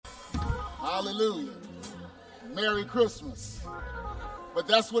Hallelujah. Merry Christmas. But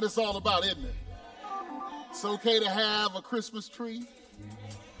that's what it's all about, isn't it? It's okay to have a Christmas tree.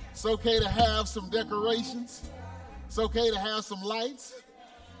 It's okay to have some decorations. It's okay to have some lights.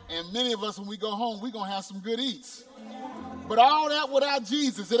 And many of us, when we go home, we're going to have some good eats. But all that without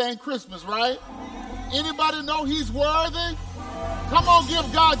Jesus, it ain't Christmas, right? Anybody know he's worthy? Come on,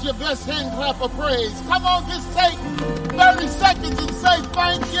 give God your best hand clap of praise. Come on, just take 30 seconds and say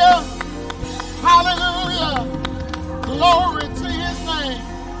thank you. Hallelujah. Glory to his name.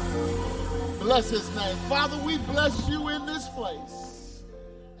 Bless his name. Father, we bless you in this place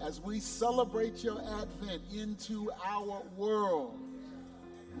as we celebrate your advent into our world.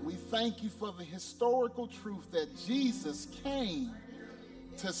 We thank you for the historical truth that Jesus came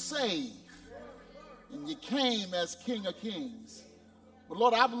to save. And you came as King of Kings. But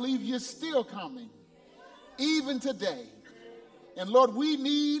Lord, I believe you're still coming, even today. And Lord, we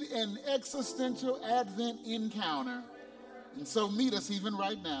need an existential Advent encounter. And so meet us even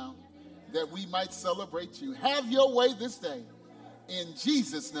right now that we might celebrate you. Have your way this day in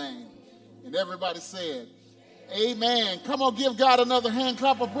Jesus' name. And everybody said, amen. Come on, give God another hand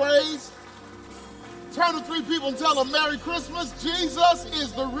clap of praise. Turn to three people and tell them Merry Christmas. Jesus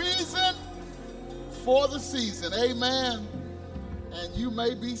is the reason for the season. Amen. And you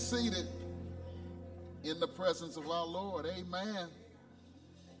may be seated in the presence of our Lord. Amen.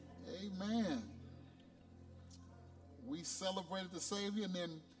 Amen. We celebrated the Savior, and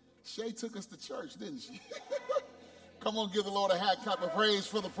then Shay took us to church, didn't she? Come on, give the Lord a hand clap of praise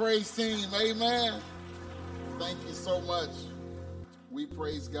for the praise team. Amen. Thank you so much. We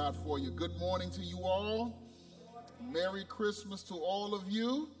praise God for you. Good morning to you all. Merry Christmas to all of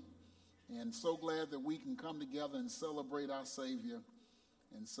you. And so glad that we can come together and celebrate our Savior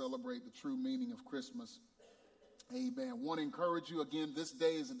and celebrate the true meaning of Christmas. Amen. Want to encourage you again, this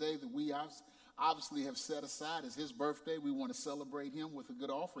day is a day that we obviously have set aside as his birthday. We want to celebrate him with a good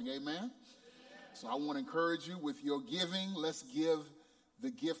offering. Amen. So I want to encourage you with your giving. Let's give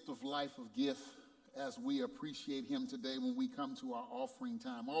the gift of life of gift as we appreciate him today when we come to our offering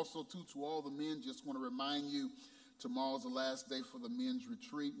time. Also, too, to all the men, just want to remind you, tomorrow's the last day for the men's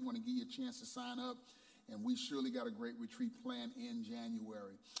retreat. We want to give you a chance to sign up, and we surely got a great retreat planned in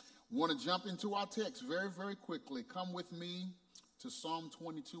January. Want to jump into our text very, very quickly. Come with me to Psalm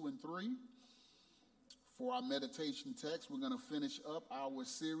 22 and 3 for our meditation text. We're going to finish up our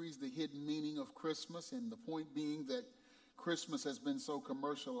series, The Hidden Meaning of Christmas, and the point being that Christmas has been so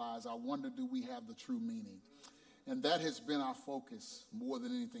commercialized. I wonder, do we have the true meaning? And that has been our focus more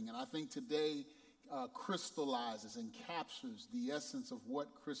than anything. And I think today crystallizes and captures the essence of what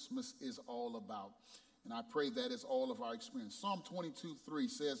Christmas is all about. And I pray that is all of our experience. Psalm 22:3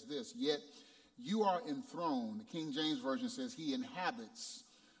 says this, yet you are enthroned. The King James Version says he inhabits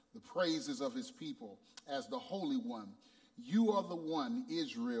the praises of his people as the Holy One. You are the one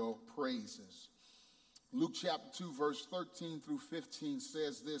Israel praises. Luke chapter 2, verse 13 through 15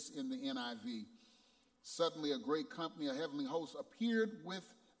 says this in the NIV. Suddenly a great company of heavenly hosts appeared with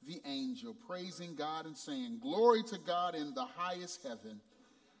the angel, praising God and saying, glory to God in the highest heaven,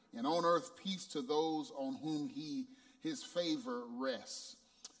 and on earth peace to those on whom his favor rests.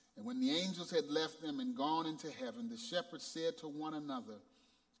 And when the angels had left them and gone into heaven, the shepherds said to one another,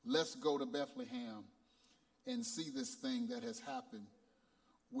 let's go to Bethlehem and see this thing that has happened,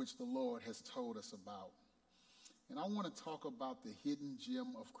 which the Lord has told us about. And I want to talk about the hidden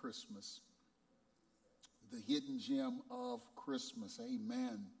gem of Christmas. The hidden gem of Christmas.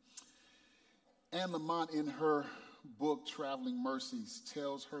 Amen. Anne Lamott, in her book, Traveling Mercies,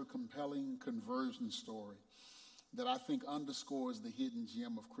 tells her compelling conversion story that I think underscores the hidden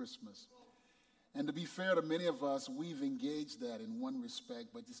gem of Christmas. And to be fair to many of us, we've engaged that in one respect,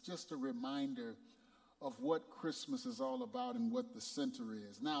 but it's just a reminder of what Christmas is all about and what the center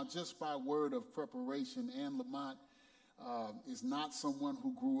is. Now, just by word of preparation, Anne Lamott is not someone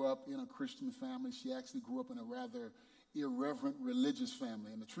who grew up in a Christian family. She actually grew up in a rather irreverent religious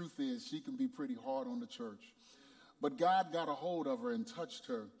family. And the truth is, she can be pretty hard on the church. But God got a hold of her and touched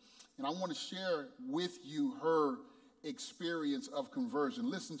her. And I want to share with you her experience of conversion.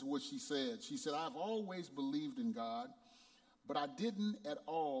 Listen to what she said. She said, I've always believed in God, but I didn't at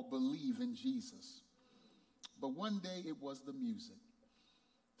all believe in Jesus. But one day it was the music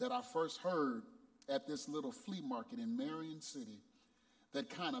that I first heard at this little flea market in Marion City that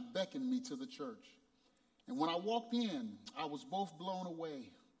kind of beckoned me to the church. And when I walked in, I was both blown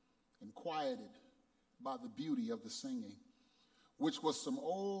away and quieted by the beauty of the singing, which was some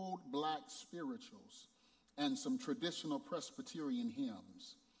old black spirituals and some traditional Presbyterian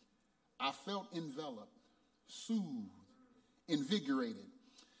hymns. I felt enveloped, soothed, invigorated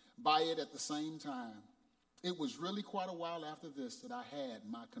by it at the same time. It was really quite a while after this that I had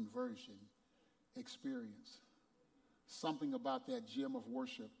my conversion experience. Something about that gym of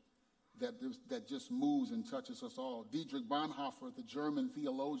worship that just moves and touches us all. Dietrich Bonhoeffer, the German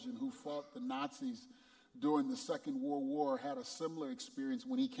theologian who fought the Nazis during the Second World War, had a similar experience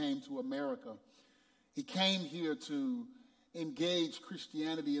when he came to America. He came here to engage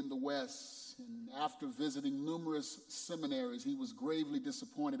Christianity in the West, and after visiting numerous seminaries, he was gravely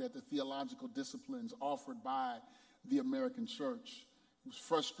disappointed at the theological disciplines offered by the American church. He was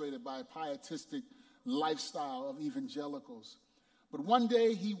frustrated by a pietistic lifestyle of evangelicals. But one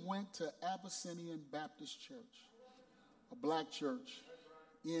day he went to Abyssinian Baptist Church, a black church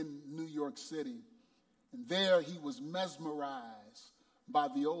in New York City. And there he was mesmerized by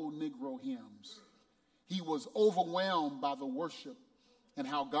the old Negro hymns. He was overwhelmed by the worship and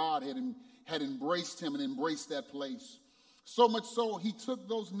how God had embraced him and embraced that place. So much so, he took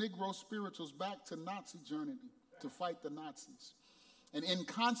those Negro spirituals back to Nazi Germany to fight the Nazis. And in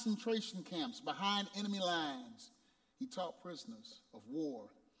concentration camps behind enemy lines, he taught prisoners of war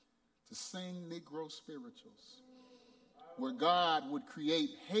to sing Negro spirituals, where God would create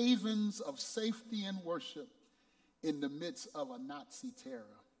havens of safety and worship in the midst of a Nazi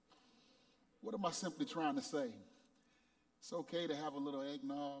terror. What am I simply trying to say? It's okay to have a little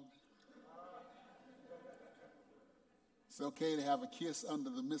eggnog. It's okay to have a kiss under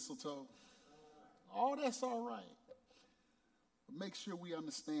the mistletoe. All that's all right. But make sure we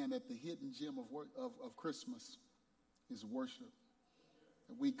understand that the hidden gem of Christmas is worship.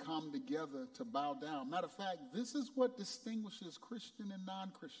 That we come together to bow down. Matter of fact, this is what distinguishes Christian and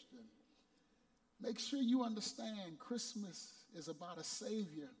non-Christian. Make sure you understand Christmas is about a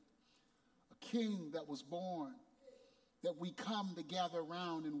Savior, a King that was born, that we come to gather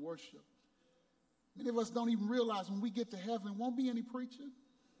around and worship. Many of us don't even realize when we get to heaven, won't be any preaching.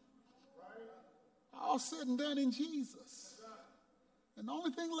 All said and done in Jesus. And the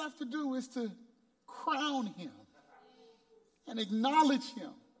only thing left to do is to crown him and acknowledge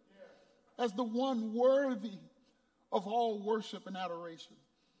him as the one worthy of all worship and adoration.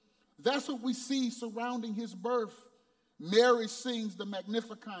 That's what we see surrounding his birth. Mary sings the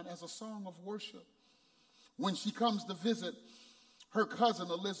Magnificat as a song of worship when she comes to visit her cousin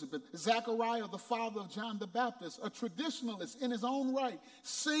Elizabeth. Zechariah, the father of John the Baptist, a traditionalist in his own right,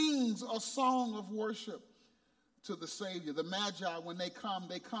 sings a song of worship to the Savior. The Magi, when they come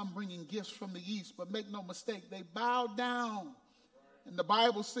bringing gifts from the east, but make no mistake, they bow down. And the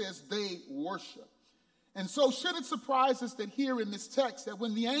Bible says they worship. And so should it surprise us that here in this text, that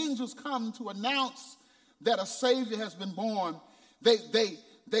when the angels come to announce that a Savior has been born,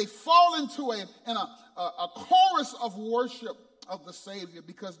 they fall into a chorus of worship of the Savior,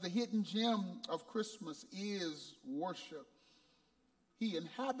 because the hidden gem of Christmas is worship. He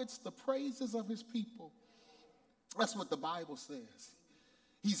inhabits the praises of his people. That's what the Bible says.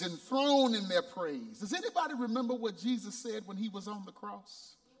 He's enthroned in their praise. Does anybody remember what Jesus said when he was on the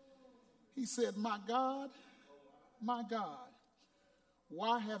cross? He said, my God,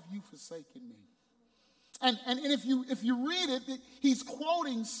 why have you forsaken me? And if you read it, he's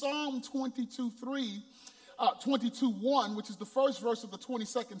quoting Psalm 22:1, which is the first verse of the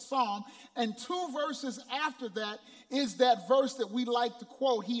 22nd Psalm, and two verses after that is that verse that we like to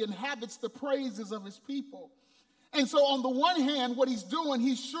quote. He inhabits the praises of his people. And so on the one hand, what he's doing,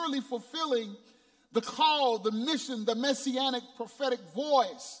 he's surely fulfilling the call, the mission, the messianic prophetic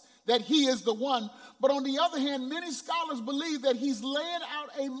voice, that he is the one. But on the other hand, many scholars believe that he's laying out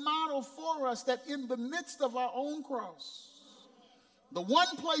a model for us, that in the midst of our own cross, the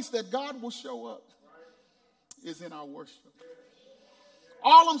one place that God will show up is in our worship.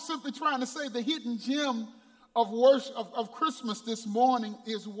 All I'm simply trying to say, the hidden gem of worship of Christmas this morning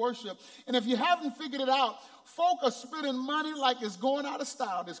is worship. And if you haven't figured it out, folk are spending money like it's going out of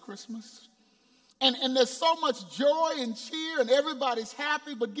style this Christmas. And there's so much joy and cheer and everybody's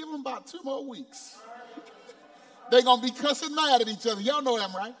happy, but give them about 2 more weeks. They're going to be cussing mad at each other. Y'all know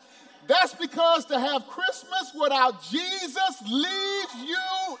them, right? That's because to have Christmas without Jesus leaves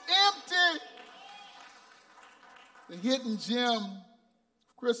you empty. The hidden gem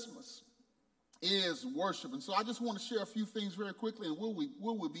of Christmas is worship. And so I just want to share a few things very quickly, and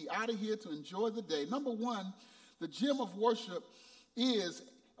we'll be out of here to enjoy the day. Number one, the gem of worship is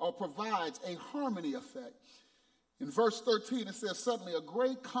or provides a harmony effect. In verse 13, it says, suddenly a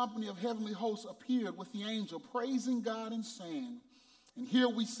great company of heavenly hosts appeared with the angel, praising God and saying. And here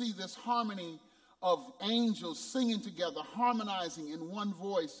we see this harmony of angels singing together, harmonizing in one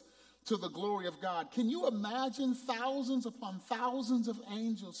voice to the glory of God. Can you imagine thousands upon thousands of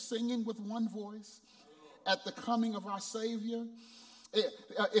angels singing with one voice at the coming of our Savior?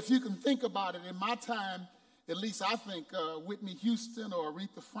 If you can think about it, in my time, at least I think Whitney Houston or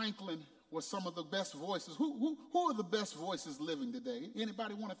Aretha Franklin were some of the best voices. Who are the best voices living today?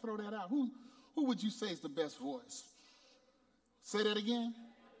 Anybody want to throw that out? Who would you say is the best voice? Say that again.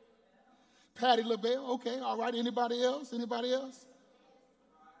 Patti LaBelle. Okay, all right. Anybody else? Anybody else?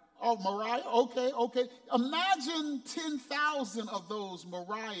 Oh, Mariah. Okay. Imagine 10,000 of those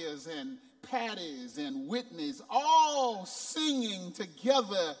Mariahs and Patties and Whitneys all singing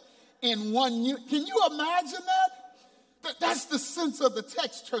together in one unit. Can you imagine that? That's the sense of the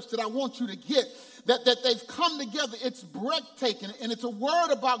text, church, that I want you to get, that they've come together. It's breathtaking, and it's a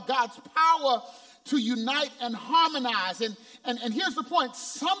word about God's power to unite and harmonize. And here's the point.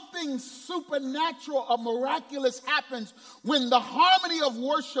 Something supernatural or miraculous happens when the harmony of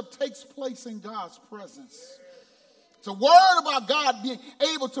worship takes place in God's presence. It's a word about God being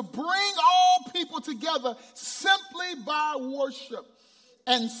able to bring all people together simply by worship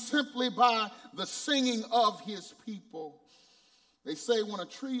and simply by the singing of his people. They say when a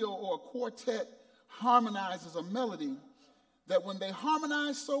trio or a quartet harmonizes a melody, that when they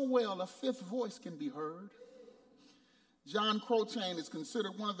harmonize so well, a fifth voice can be heard. John Coltrane is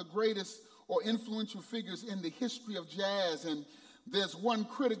considered one of the greatest or influential figures in the history of jazz. And there's one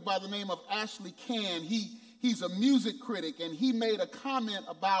critic by the name of Ashley Cann. He's a music critic, and he made a comment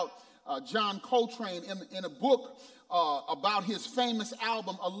about John Coltrane in a book about his famous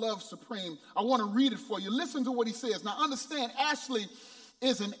album, A Love Supreme. I want to read it for you. Listen to what he says. Now, understand, Ashley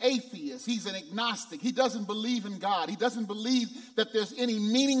is an atheist. He's an agnostic. He doesn't believe in God. He doesn't believe that there's any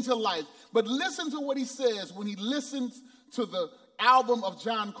meaning to life. But listen to what he says when he listens to the album of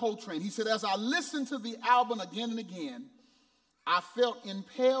John Coltrane. He said, as I listened to the album again and again, I felt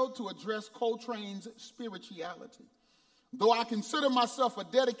impelled to address Coltrane's spirituality. Though I consider myself a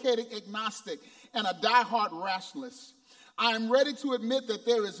dedicated agnostic and a diehard rationalist, I am ready to admit that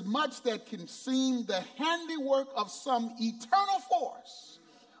there is much that can seem the handiwork of some eternal force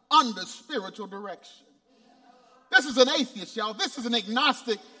under spiritual direction. This is an atheist, y'all. This is an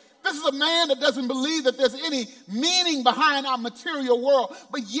agnostic. This is a man that doesn't believe that there's any meaning behind our material world.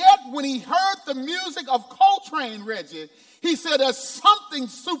 But yet, when he heard the music of Coltrane, Reggie, he said there's something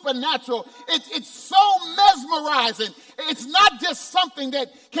supernatural. It's so mesmerizing. It's not just something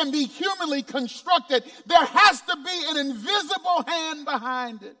that can be humanly constructed. There has to be an invisible hand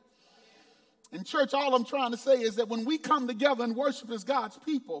behind it. In church, all I'm trying to say is that when we come together and worship as God's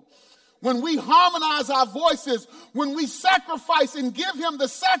people, when we harmonize our voices, when we sacrifice and give him the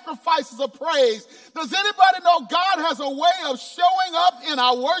sacrifices of praise, does anybody know God has a way of showing up in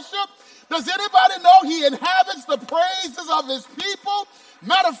our worship? Does anybody know he inhabits the praises of his people?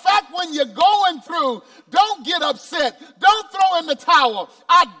 Matter of fact, when you're going through, don't get upset. Don't throw in the towel.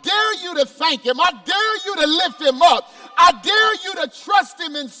 I dare you to thank him. I dare you to lift him up. I dare you to trust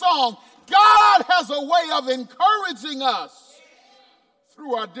him in song. God has a way of encouraging us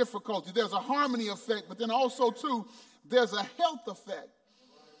through our difficulty. There's a harmony effect, but then also, too, there's a health effect.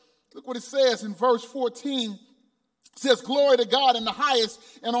 Look what it says in verse 14. It says, glory to God in the highest,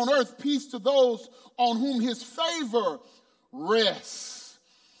 and on earth peace to those on whom his favor rests.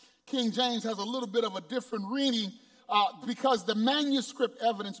 King James has a little bit of a different reading because the manuscript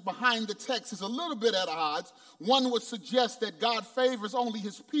evidence behind the text is a little bit at odds. One would suggest that God favors only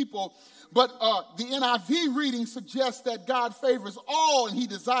his people, but the NIV reading suggests that God favors all and he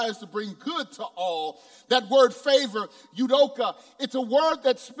desires to bring good to all. That word favor, eudoka, it's a word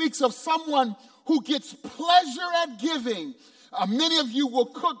that speaks of someone who gets pleasure at giving. Many of you will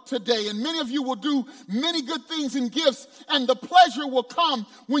cook today, and many of you will do many good things and gifts, and the pleasure will come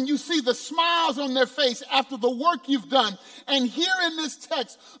when you see the smiles on their face after the work you've done. And here in this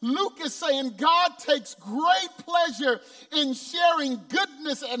text, Luke is saying God takes great pleasure in sharing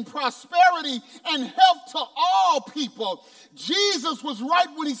goodness and prosperity and health to all people. Jesus was right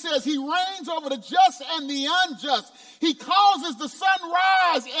when he says he reigns over the just and the unjust. He causes the sun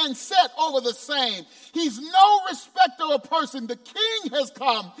rise and set over the same. He's no respecter of person. The King has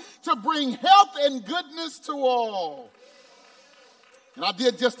come to bring health and goodness to all. And I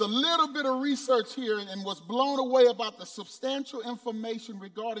did just a little bit of research here and was blown away about the substantial information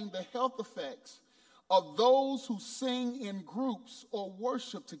regarding the health effects of those who sing in groups or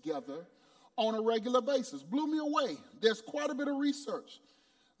worship together on a regular basis. Blew me away. There's quite a bit of research.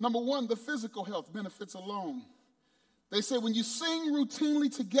 Number one, the physical health benefits alone. They say when you sing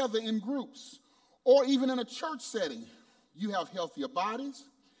routinely together in groups or even in a church setting, you have healthier bodies,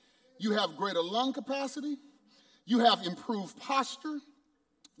 you have greater lung capacity, you have improved posture,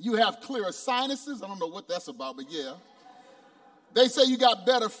 you have clearer sinuses. I don't know what that's about, but yeah. They say you got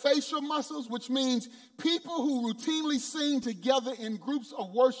better facial muscles, which means people who routinely sing together in groups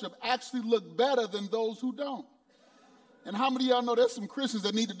of worship actually look better than those who don't. And how many of y'all know there's some Christians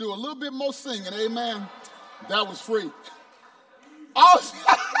that need to do a little bit more singing? Amen. That was free.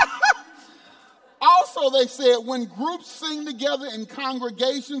 Also, they said when groups sing together in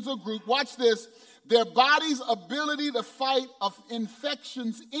congregations or groups, watch this, their body's ability to fight of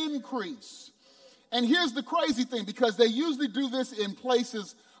infections increase. And here's the crazy thing, because they usually do this in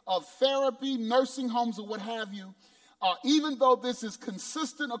places of therapy, nursing homes, or what have you. Even though this is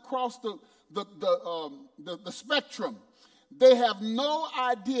consistent across the spectrum, they have no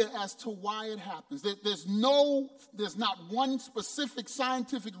idea as to why it happens. There's not one specific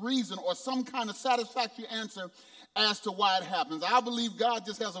scientific reason or some kind of satisfactory answer as to why it happens. I believe God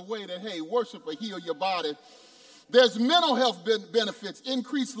just has a way that, hey, worship will heal your body. There's mental health benefits,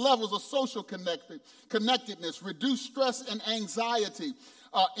 increased levels of social connectedness, reduced stress and anxiety,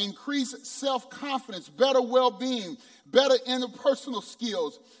 increased self-confidence, better well-being, better interpersonal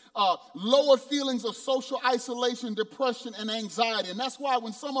skills, lower feelings of social isolation, depression, and anxiety. And that's why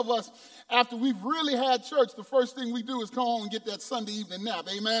when some of us, after we've really had church, the first thing we do is come home and get that Sunday evening nap.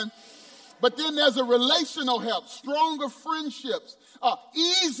 Amen? But then there's a relational help, stronger friendships,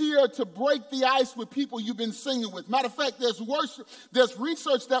 easier to break the ice with people you've been singing with. Matter of fact, there's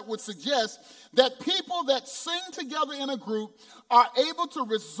research that would suggest that people that sing together in a group are able to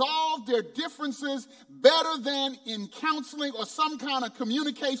resolve their differences better than in counseling or some kind of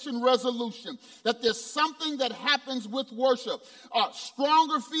communication resolution. That there's something that happens with worship.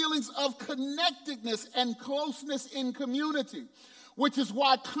 Stronger feelings of connectedness and closeness in community, which is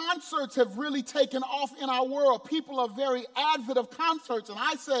why concerts have really taken off in our world. People are very avid of concerts, and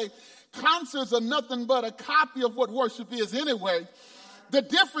I say concerts are nothing but a copy of what worship is anyway. The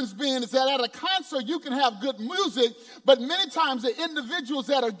difference being is that at a concert, you can have good music, but many times the individuals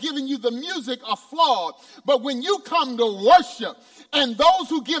that are giving you the music are flawed. But when you come to worship, and those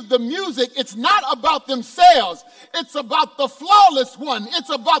who give the music, it's not about themselves. It's about the flawless one. It's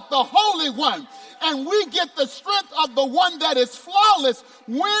about the holy one. And we get the strength of the one that is flawless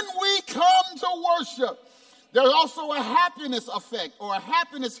when we come to worship. There's also a happiness effect or a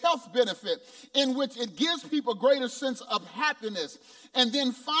happiness health benefit in which it gives people a greater sense of happiness. And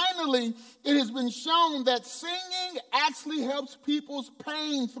then finally, it has been shown that singing actually helps people's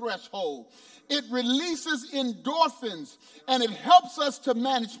pain threshold. It releases endorphins, and it helps us to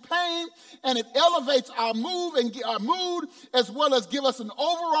manage pain, and it elevates our mood as well as give us an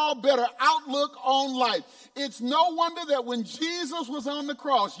overall better outlook on life. It's no wonder that when Jesus was on the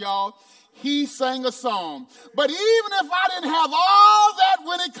cross, y'all, he sang a song. But even if I didn't have all that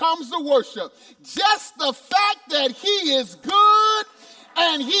when it comes to worship, just the fact that he is good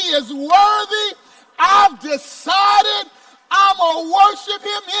and he is worthy, I've decided I'm going to worship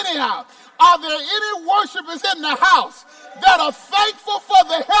him anyhow. Are there any worshipers in the house that are thankful for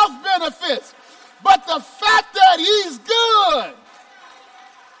the health benefits, but the fact that he's good,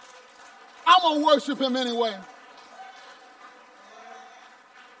 I'm going to worship him anyway?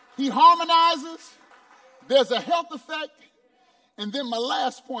 He harmonizes, there's a health effect, and then my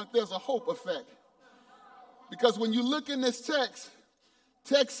last point, there's a hope effect. Because when you look in this text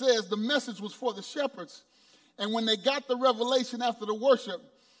says the message was for the shepherds, and when they got the revelation after the worship,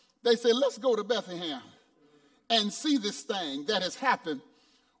 they said, let's go to Bethlehem and see this thing that has happened,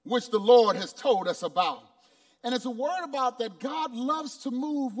 which the Lord has told us about. And it's a word about that God loves to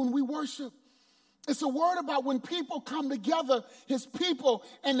move when we worship. It's a word about when people come together, his people,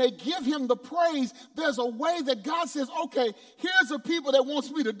 and they give him the praise. There's a way that God says, okay, here's a people that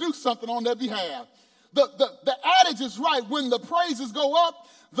wants me to do something on their behalf. The adage is right. When the praises go up,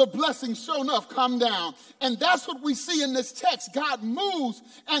 the blessings sure enough come down. And that's what we see in this text. God moves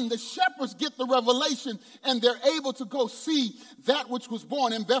and the shepherds get the revelation and they're able to go see that which was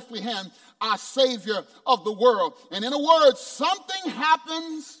born in Bethlehem, our Savior of the world. And in a word, something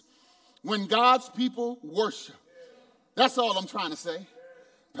happens when God's people worship. That's all I'm trying to say.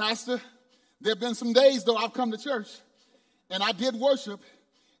 Pastor, there have been some days, though, I've come to church, and I did worship,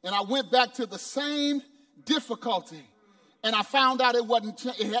 and I went back to the same difficulty, and I found out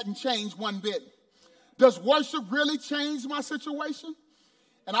it hadn't changed one bit. Does worship really change my situation?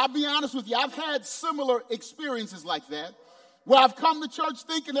 And I'll be honest with you, I've had similar experiences like that, where I've come to church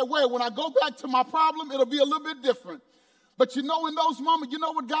thinking that, well, when I go back to my problem, it'll be a little bit different. But you know, in those moments, you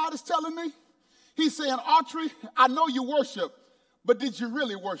know what God is telling me? He's saying, Autry, I know you worship, but did you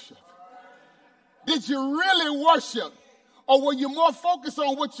really worship? Did you really worship? Or were you more focused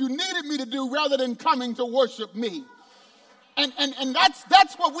on what you needed me to do rather than coming to worship me? And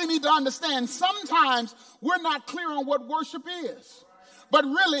that's what we need to understand. Sometimes we're not clear on what worship is. But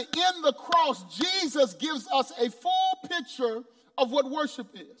really, in the cross, Jesus gives us a full picture of what worship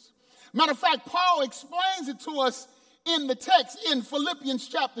is. Matter of fact, Paul explains it to us in the text in Philippians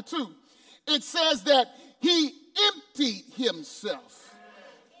chapter 2. It says that he emptied himself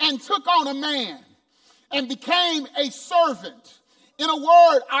and took on a man and became a servant. In a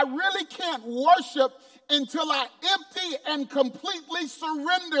word, I really can't worship until I empty and completely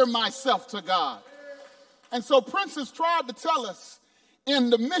surrender myself to God. And so Princess tried to tell us in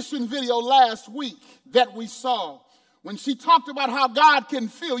the mission video last week that we saw when she talked about how God can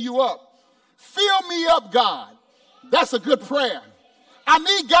fill you up. Fill me up, God. That's a good prayer. I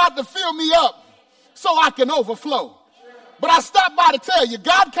need God to fill me up so I can overflow. But I stopped by to tell you,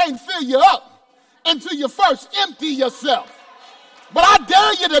 God can't fill you up until you first empty yourself. But I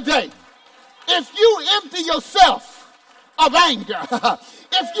dare you today, if you empty yourself of anger,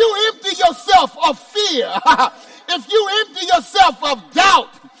 if you empty yourself of fear, if you empty yourself of doubt,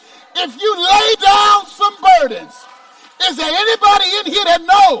 if you lay down some burdens, is there anybody in here that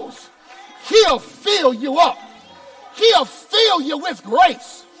knows he'll fill you up? He'll fill you with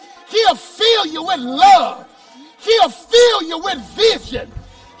grace. He'll fill you with love. He'll fill you with vision.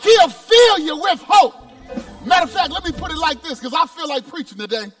 He'll fill you with hope. Matter of fact, let me put it like this because I feel like preaching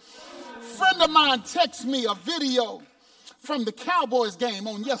today. A friend of mine texted me a video from the Cowboys game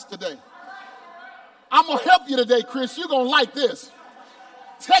on yesterday. I'm going to help you today, Chris. You're going to like this.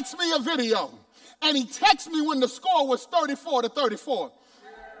 Text me a video. And he texted me when the score was 34-34.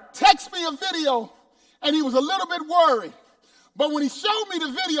 Text me a video, and he was a little bit worried. But when he showed me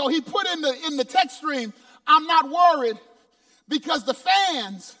the video, he put in the text stream, I'm not worried because the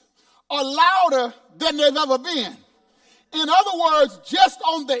fans are louder than they've ever been. In other words, just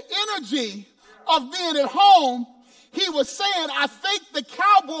on the energy of being at home, he was saying, I think the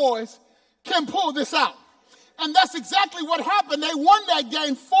Cowboys can pull this out. And that's exactly what happened. They won that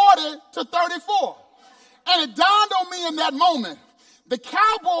game 40-34. And it dawned on me in that moment, the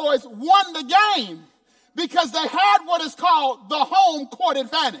Cowboys won the game because they had what is called the home court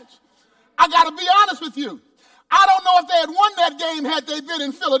advantage. I got to be honest with you. I don't know if they had won that game had they been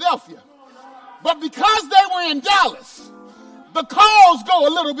in Philadelphia. But because they were in Dallas, the calls go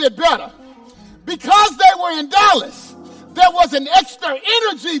a little bit better. Because they were in Dallas, there was an extra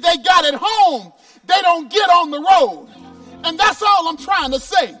energy they got at home they don't get on the road. And that's all I'm trying to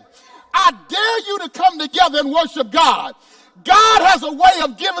say. I dare you to come together and worship God. God has a way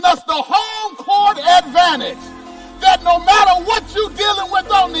of giving us the home court advantage that no matter what you're dealing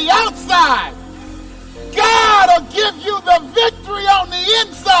with on the outside, God will give you the victory on the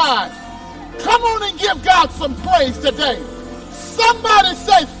inside. Come on and give God some praise today. Somebody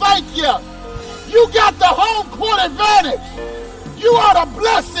say thank you. You got the home court advantage. You are the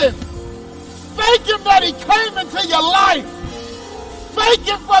blessing. Thank him that he came into your life. Thank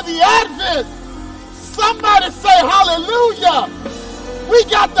him for the advent. Somebody say hallelujah. We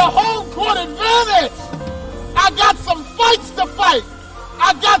got the home court advantage. I got some fights to fight.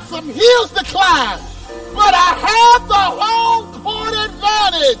 I got some hills to climb. But I have the home court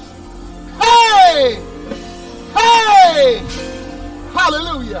advantage. Hey! Hey!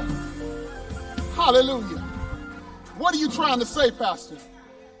 Hallelujah. Hallelujah. What are you trying to say, Pastor?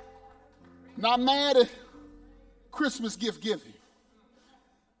 Not mad at Christmas gift giving.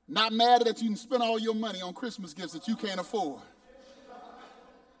 Not mad that you can spend all your money on Christmas gifts that you can't afford.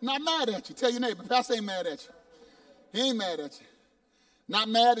 Not mad at you. Tell your neighbor, Pastor ain't mad at you. He ain't mad at you. Not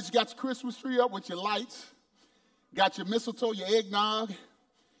mad that you got your Christmas tree up with your lights, got your mistletoe, your eggnog,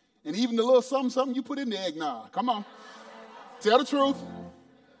 and even the little something you put in the eggnog. Come on. Tell the truth.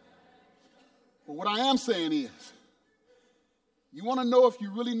 But what I am saying is, you want to know if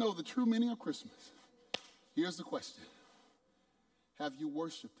you really know the true meaning of Christmas? Here's the question. Have you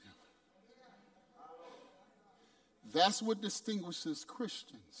worshiped him? That's what distinguishes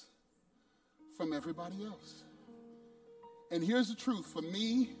Christians from everybody else. And here's the truth for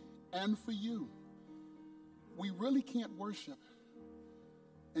me and for you. We really can't worship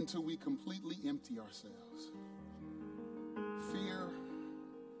until we completely empty ourselves. Fear,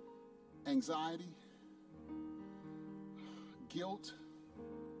 anxiety, guilt,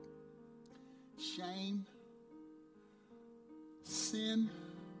 shame, sin,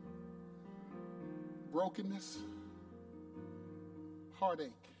 brokenness,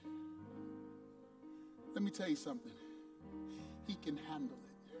 heartache. Let me tell you something. He can handle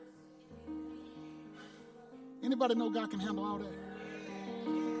it. Anybody know God can handle all that?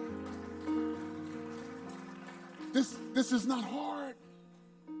 This is not hard.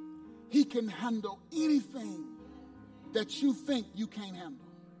 He can handle anything that you think you can't handle.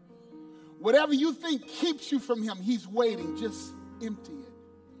 Whatever you think keeps you from him, he's waiting. Just empty it.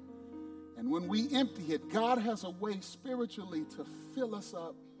 And when we empty it, God has a way spiritually to fill us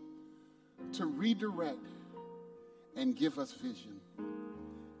up, to redirect, and give us vision.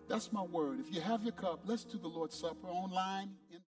 That's my word. If you have your cup, let's do the Lord's Supper online.